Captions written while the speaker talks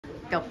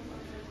Go.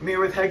 I'm here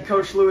with head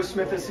coach Lewis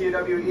Smith of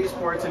CUW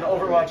Esports and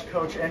Overwatch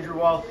coach Andrew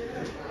Wall.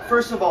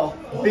 First of all,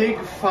 big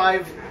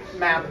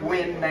 5-map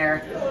win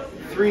there,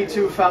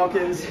 3-2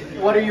 Falcons.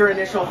 What are your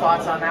initial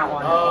thoughts on that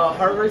one?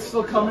 Heart rate's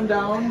still coming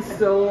down,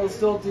 still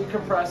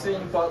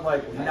decompressing, but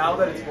like now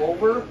that it's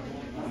over,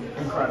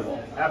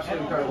 incredible,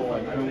 absolutely incredible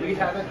win. I mean, we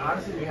haven't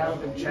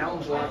been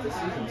challenged a lot this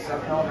season.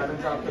 7-0, haven't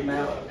dropped the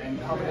map, and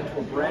coming into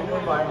a brand new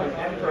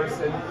environment, in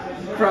person,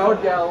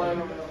 crowd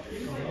yelling,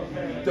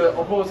 the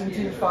opposing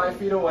team 5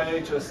 feet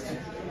away, just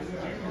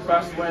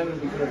best win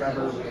we could have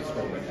ever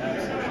scored.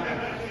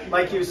 Absolutely.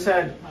 Like you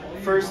said,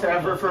 first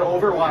ever for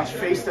Overwatch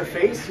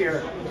face-to-face here.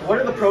 What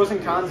are the pros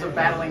and cons of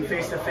battling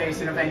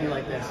face-to-face in a venue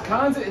like this?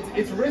 Cons,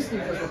 it's risky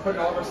because we're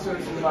putting all of our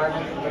students in an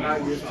environment that they're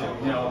not used to.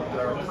 You know,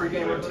 their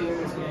pregame routine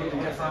is completely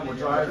different. We're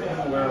driving,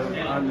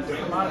 we're on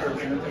different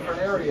monitors in a different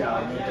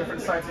area, you know,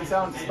 different sights and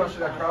sounds, especially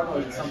that crowd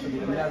noise is something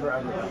we've never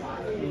ever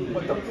done.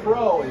 But the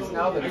pro is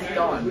now that it's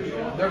done,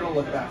 they're going to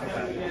look back at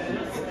that.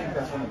 I think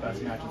that's one of the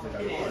best matches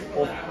they've ever played.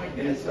 Both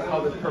in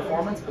how the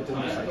performance, but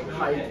then just like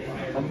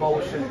hype,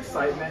 emotion,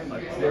 excitement,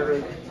 like they're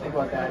going to think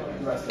about that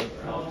the rest of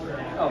the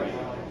Oh.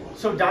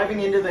 So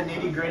diving into the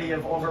nitty-gritty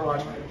of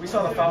Overwatch, we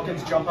saw the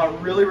Falcons jump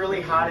out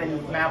really hot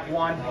in map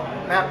 1.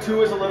 Map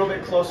 2 is a little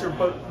bit closer,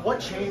 but what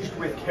changed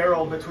with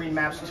Carroll between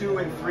maps 2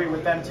 and 3,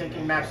 with them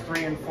taking maps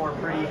 3 and 4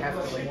 pretty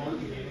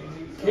heftily?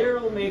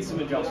 Carroll made some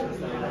adjustments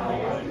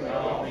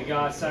there. They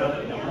got set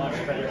up in a much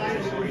better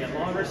position. We had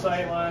longer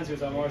sight lines,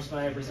 there's more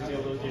snipers to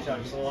deal with those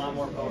shots, just a lot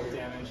more poke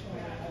damage.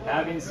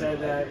 Having said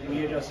that,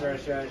 we adjusted our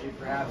strategy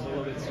perhaps a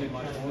little bit too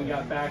much. When we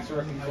got back to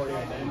our Concordia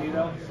identity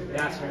though,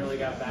 that's when we really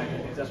got back,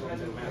 and I think that's when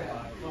we took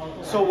map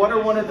 5. So what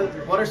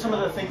are some of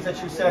the things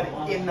that you said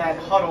in that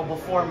huddle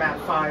before map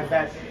 5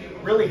 that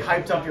really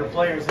hyped up your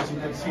players, as you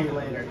can see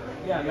later?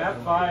 Yeah, map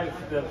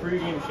 5, the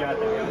pregame chat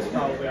that we had was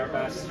probably our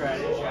best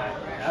strategy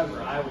chat ever,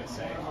 I would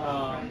say.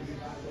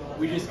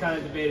 We just kind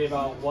of debated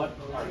about what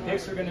our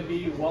picks were going to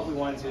be, what we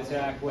wanted to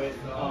attack with,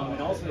 and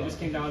ultimately it just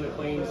came down to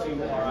playing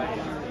to our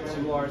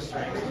identity, to our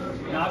strengths.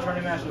 Not trying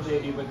to match what they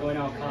do, but going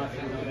out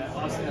confidently that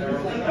us at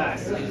our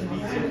best is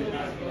beating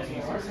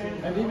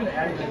And even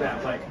adding to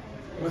that, like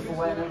with the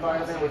LAN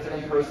environment, with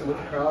it in person, with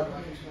the crowd,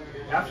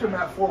 after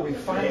map 4, we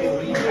finally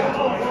leaned into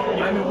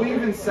it. I mean, we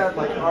even said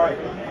like, all right,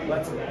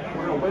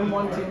 we're gonna win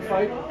one team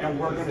fight, and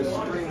we're gonna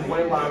scream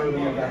way louder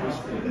than we've ever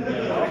screamed.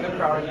 Letting the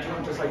crowd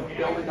into just like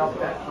building up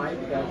that hype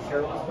that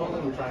Carroll was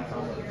building. We're trying to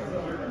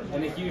counter it.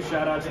 And a huge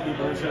shout out to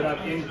people who showed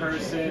up in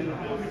person,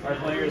 our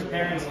players,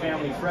 parents,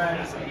 family,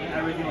 friends,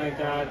 everything like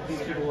that.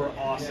 These people were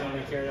awesome.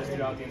 They carried us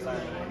throughout the entire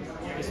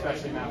game,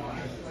 especially map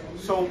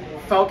 5. So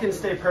Falcons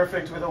stay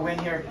perfect with a win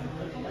here.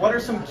 What are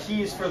some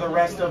keys for the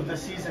rest of the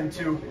season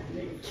to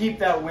keep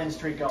that win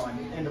streak going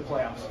into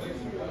playoffs?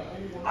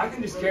 I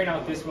think just carrying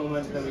out this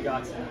momentum that we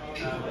got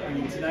tonight. I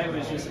mean, tonight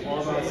was just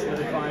all about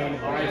solidifying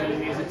our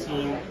identity as a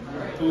team,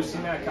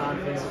 boosting that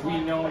confidence. We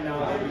know now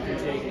that we can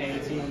take any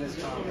team in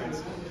this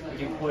conference. We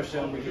can push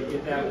them, we can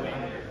get that win.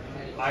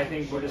 I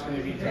think we're just going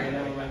to be carrying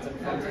that momentum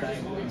from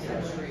tonight moving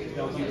forward.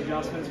 No huge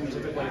adjustments. We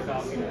took the play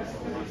Falcons.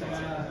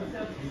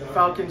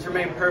 Falcons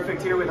remain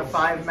perfect here with a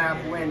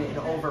 5-map win in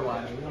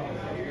Overwatch.